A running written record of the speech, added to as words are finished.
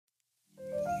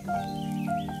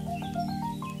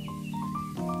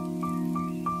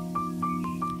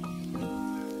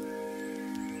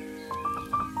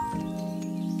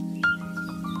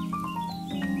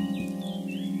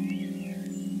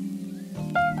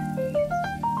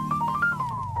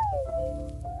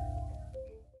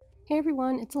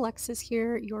Everyone, it's Alexis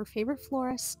here, your favorite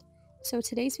florist. So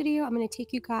today's video, I'm going to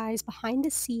take you guys behind the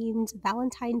scenes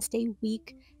Valentine's Day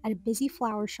week at a busy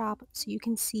flower shop so you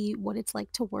can see what it's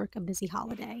like to work a busy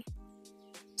holiday.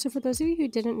 So for those of you who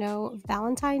didn't know,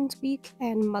 Valentine's week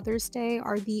and Mother's Day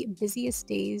are the busiest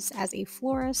days as a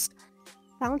florist.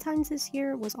 Valentine's this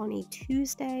year was on a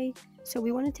Tuesday, so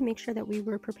we wanted to make sure that we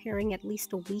were preparing at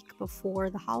least a week before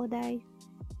the holiday.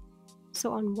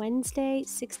 So on Wednesday,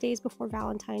 6 days before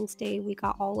Valentine's Day, we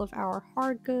got all of our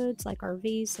hard goods like our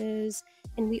vases,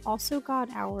 and we also got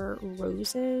our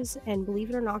roses. And believe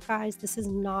it or not, guys, this is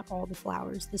not all the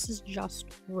flowers. This is just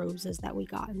roses that we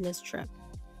got in this trip.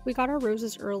 We got our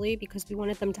roses early because we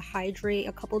wanted them to hydrate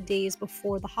a couple days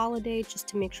before the holiday just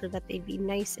to make sure that they'd be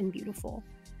nice and beautiful.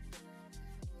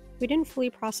 We didn't fully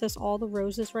process all the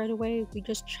roses right away. We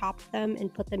just chopped them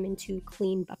and put them into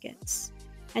clean buckets.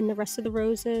 And the rest of the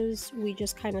roses, we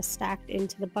just kind of stacked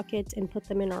into the buckets and put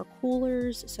them in our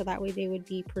coolers so that way they would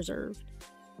be preserved.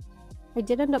 I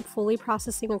did end up fully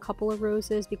processing a couple of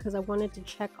roses because I wanted to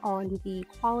check on the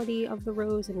quality of the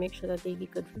rose and make sure that they'd be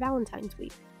good for Valentine's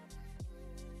week.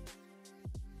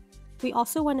 We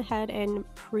also went ahead and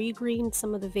pre-greened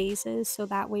some of the vases so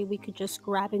that way we could just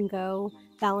grab and go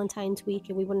Valentine's week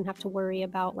and we wouldn't have to worry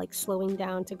about like slowing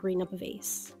down to green up a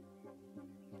vase.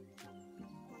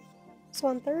 So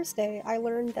on Thursday, I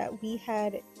learned that we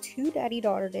had 2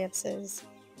 daddy-daughter dances,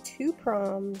 2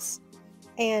 proms,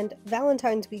 and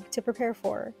Valentine's week to prepare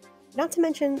for. Not to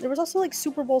mention, there was also like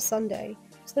Super Bowl Sunday.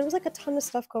 So there was like a ton of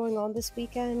stuff going on this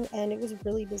weekend, and it was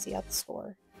really busy at the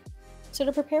store. So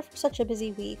to prepare for such a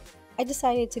busy week, I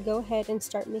decided to go ahead and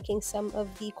start making some of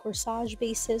the corsage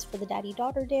bases for the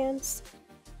daddy-daughter dance.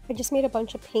 I just made a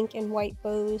bunch of pink and white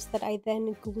bows that I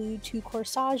then glued to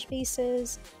corsage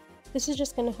bases. This is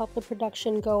just going to help the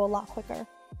production go a lot quicker.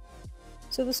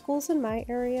 So the schools in my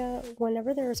area,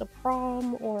 whenever there is a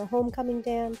prom or a homecoming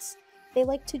dance, they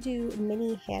like to do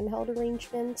mini handheld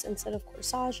arrangements instead of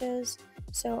corsages.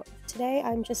 So today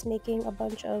I'm just making a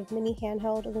bunch of mini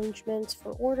handheld arrangements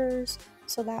for orders,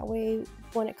 so that way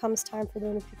when it comes time for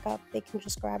them to pick up, they can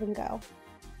just grab and go.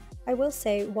 I will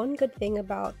say one good thing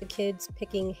about the kids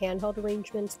picking handheld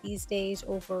arrangements these days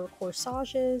over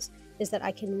corsages is that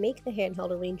I can make the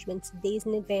handheld arrangements days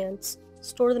in advance,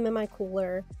 store them in my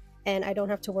cooler, and I don't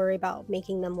have to worry about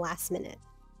making them last minute.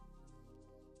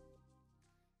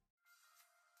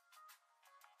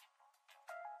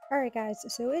 Alright guys,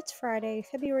 so it's Friday,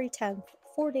 February 10th,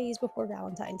 4 days before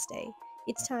Valentine's Day.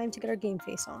 It's time to get our game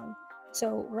face on.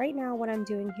 So right now what I'm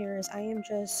doing here is I am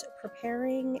just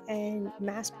preparing and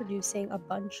mass producing a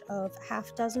bunch of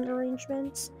half-dozen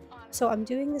arrangements. So I'm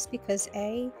doing this because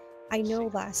I know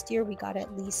last year we got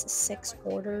at least 6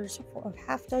 orders of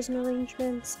half-dozen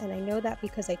arrangements, and I know that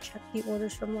because I checked the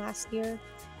orders from last year.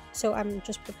 So I'm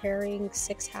just preparing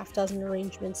 6 half-dozen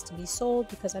arrangements to be sold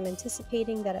because I'm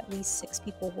anticipating that at least 6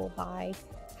 people will buy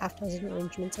half-dozen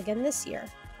arrangements again this year.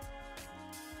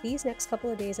 These next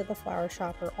couple of days at the flower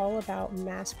shop are all about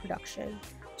mass production.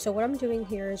 So what I'm doing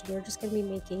here is we're just going to be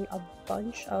making a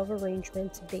bunch of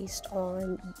arrangements based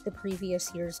on the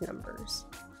previous year's numbers.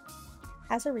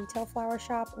 As a retail flower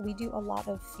shop, we do a lot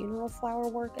of funeral flower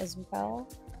work as well.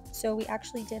 So we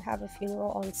actually did have a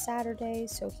funeral on Saturday,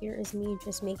 so here is me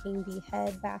just making the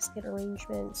head basket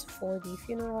arrangements for the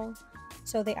funeral.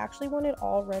 So they actually wanted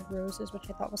all red roses, which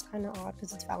I thought was kind of odd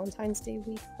because it's Valentine's Day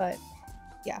week, but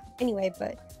yeah, anyway,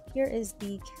 but here is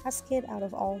the casket out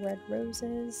of all red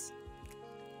roses.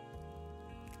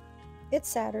 It's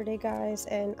Saturday, guys,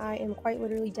 and I am quite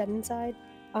literally dead inside.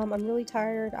 I'm really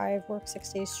tired. I've worked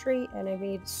 6 days straight, and I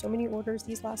made so many orders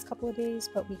these last couple of days,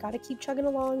 but we gotta keep chugging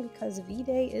along because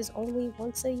V-Day is only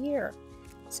once a year.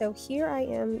 So here I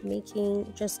am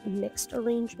making just mixed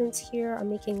arrangements here. I'm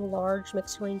making large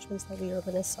mixed arrangements that we are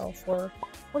going to sell for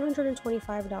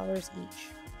 $125 each.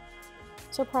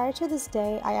 So prior to this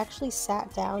day, I actually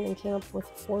sat down and came up with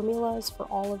formulas for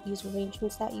all of these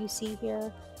arrangements that you see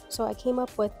here. So I came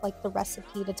up with like the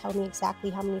recipe to tell me exactly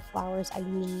how many flowers I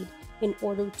need in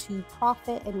order to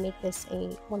profit and make this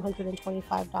a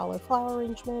 $125 flower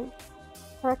arrangement.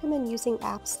 I recommend using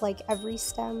apps like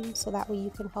Everystem so that way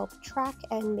you can help track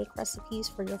and make recipes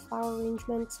for your flower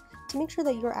arrangements to make sure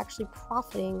that you're actually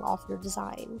profiting off your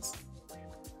designs.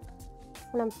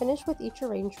 When I'm finished with each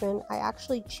arrangement, I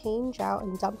actually change out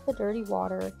and dump the dirty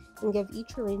water and give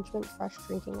each arrangement fresh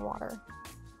drinking water.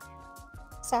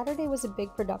 Saturday was a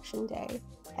big production day,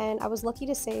 and I was lucky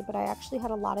to say, but I actually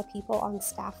had a lot of people on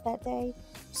staff that day,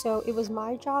 so it was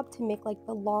my job to make like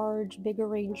the large, big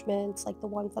arrangements, like the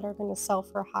ones that are going to sell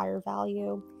for higher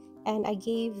value, and I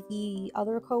gave the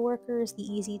other coworkers the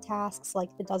easy tasks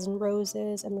like the dozen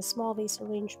roses and the small vase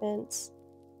arrangements.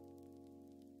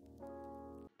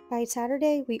 By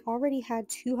Saturday, we already had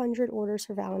 200 orders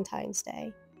for Valentine's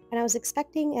Day, and I was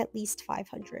expecting at least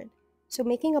 500. So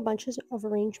making a bunch of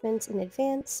arrangements in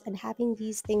advance and having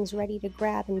these things ready to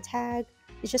grab and tag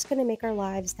is just going to make our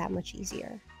lives that much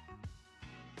easier.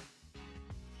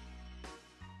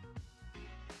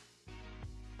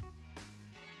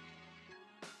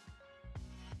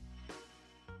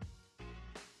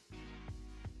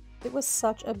 It was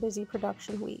such a busy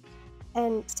production week.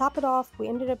 And to top it off, we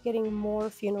ended up getting more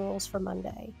funerals for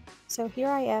Monday. So here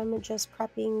I am just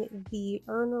prepping the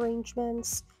urn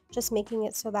arrangements, just making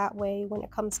it so that way when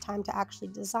it comes time to actually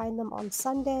design them on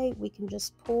Sunday, we can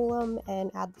just pull them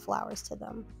and add the flowers to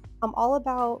them. I'm all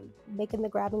about making the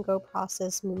grab and go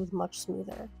process move much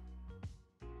smoother.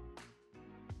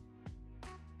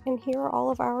 And here are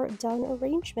all of our done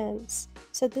arrangements.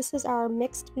 So this is our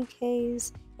mixed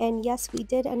bouquets, and yes, we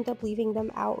did end up leaving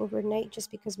them out overnight just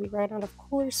because we ran out of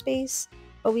cooler space,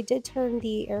 but we did turn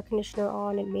the air conditioner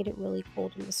on and made it really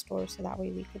cold in the store so that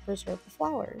way we could preserve the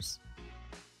flowers.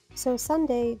 So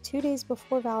Sunday, 2 days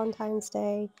before Valentine's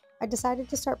Day, I decided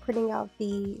to start printing out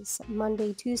the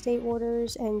Monday, Tuesday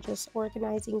orders and just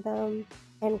organizing them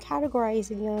and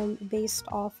categorizing them based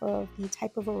off of the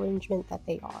type of arrangement that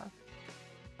they are.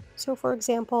 So for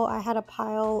example, I had a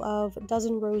pile of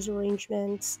dozen rose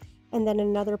arrangements, and then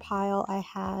another pile I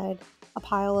had a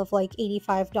pile of like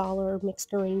 $85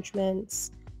 mixed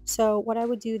arrangements. So what I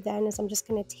would do then is I'm just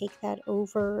going to take that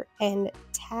over and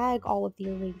tag all of the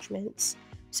arrangements.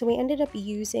 So we ended up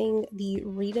using the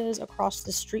Rita's across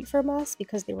the street from us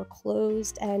because they were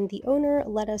closed, and the owner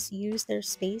let us use their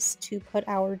space to put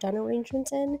our done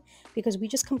arrangements in because we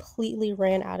just completely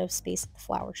ran out of space at the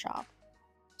flower shop.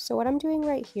 So what I'm doing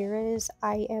right here is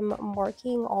I am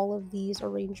marking all of these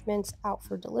arrangements out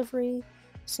for delivery.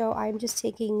 So I'm just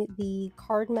taking the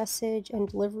card message and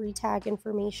delivery tag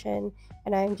information,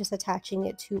 and I'm just attaching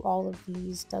it to all of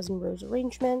these dozen rose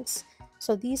arrangements.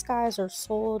 So these guys are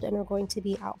sold and are going to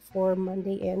be out for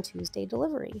Monday and Tuesday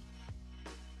delivery.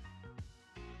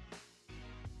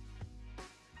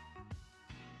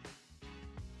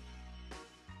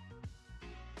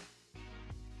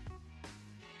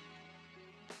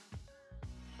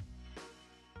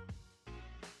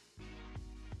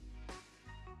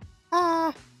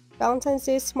 Ah, Valentine's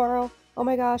Day is tomorrow. Oh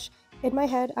my gosh. In my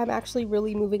head, I'm actually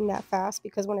really moving that fast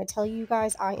because when I tell you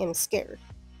guys, I am scared.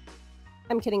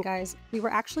 I'm kidding, guys. We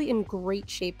were actually in great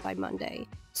shape by Monday.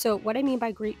 So what I mean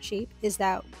by great shape is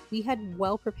that we had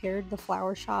well prepared the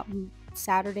flower shop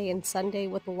Saturday and Sunday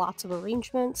with lots of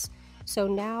arrangements. So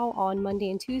now on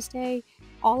Monday and Tuesday,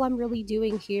 all I'm really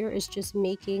doing here is just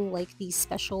making like these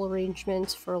special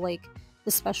arrangements for like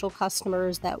the special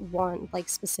customers that want like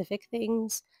specific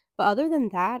things. But other than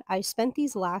that, I spent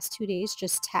these last 2 days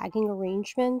just tagging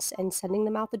arrangements and sending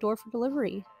them out the door for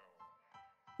delivery.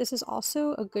 This is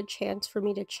also a good chance for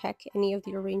me to check any of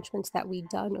the arrangements that we've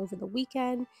done over the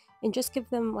weekend and just give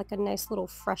them like a nice little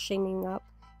freshening up,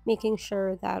 making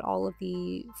sure that all of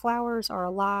the flowers are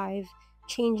alive,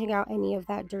 changing out any of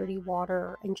that dirty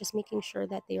water, and just making sure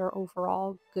that they are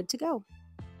overall good to go.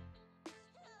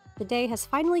 The day has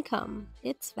finally come.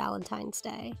 It's Valentine's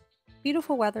Day.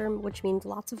 Beautiful weather, which means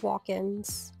lots of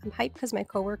walk-ins. I'm hyped because my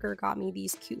coworker got me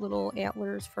these cute little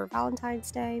antlers for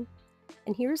Valentine's Day.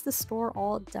 And here's the store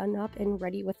all done up and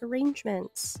ready with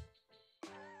arrangements.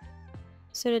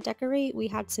 So to decorate, we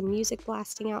had some music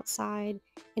blasting outside,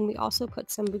 and we also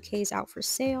put some bouquets out for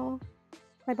sale.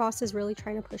 My boss is really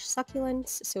trying to push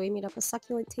succulents, so we made up a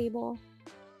succulent table.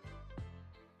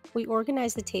 We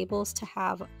organized the tables to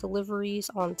have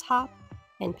deliveries on top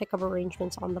and pickup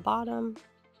arrangements on the bottom.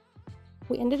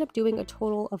 We ended up doing a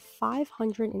total of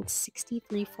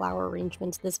 563 flower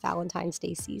arrangements this Valentine's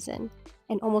Day season,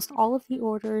 and almost all of the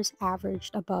orders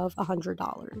averaged above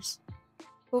 $100.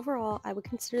 Overall, I would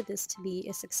consider this to be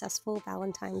a successful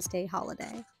Valentine's Day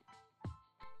holiday.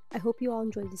 I hope you all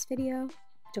enjoyed this video.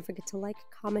 Don't forget to like,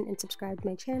 comment, and subscribe to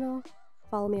my channel.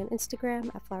 Follow me on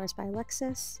Instagram at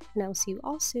flowersbyalexis, and I will see you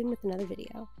all soon with another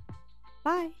video.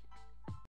 Bye!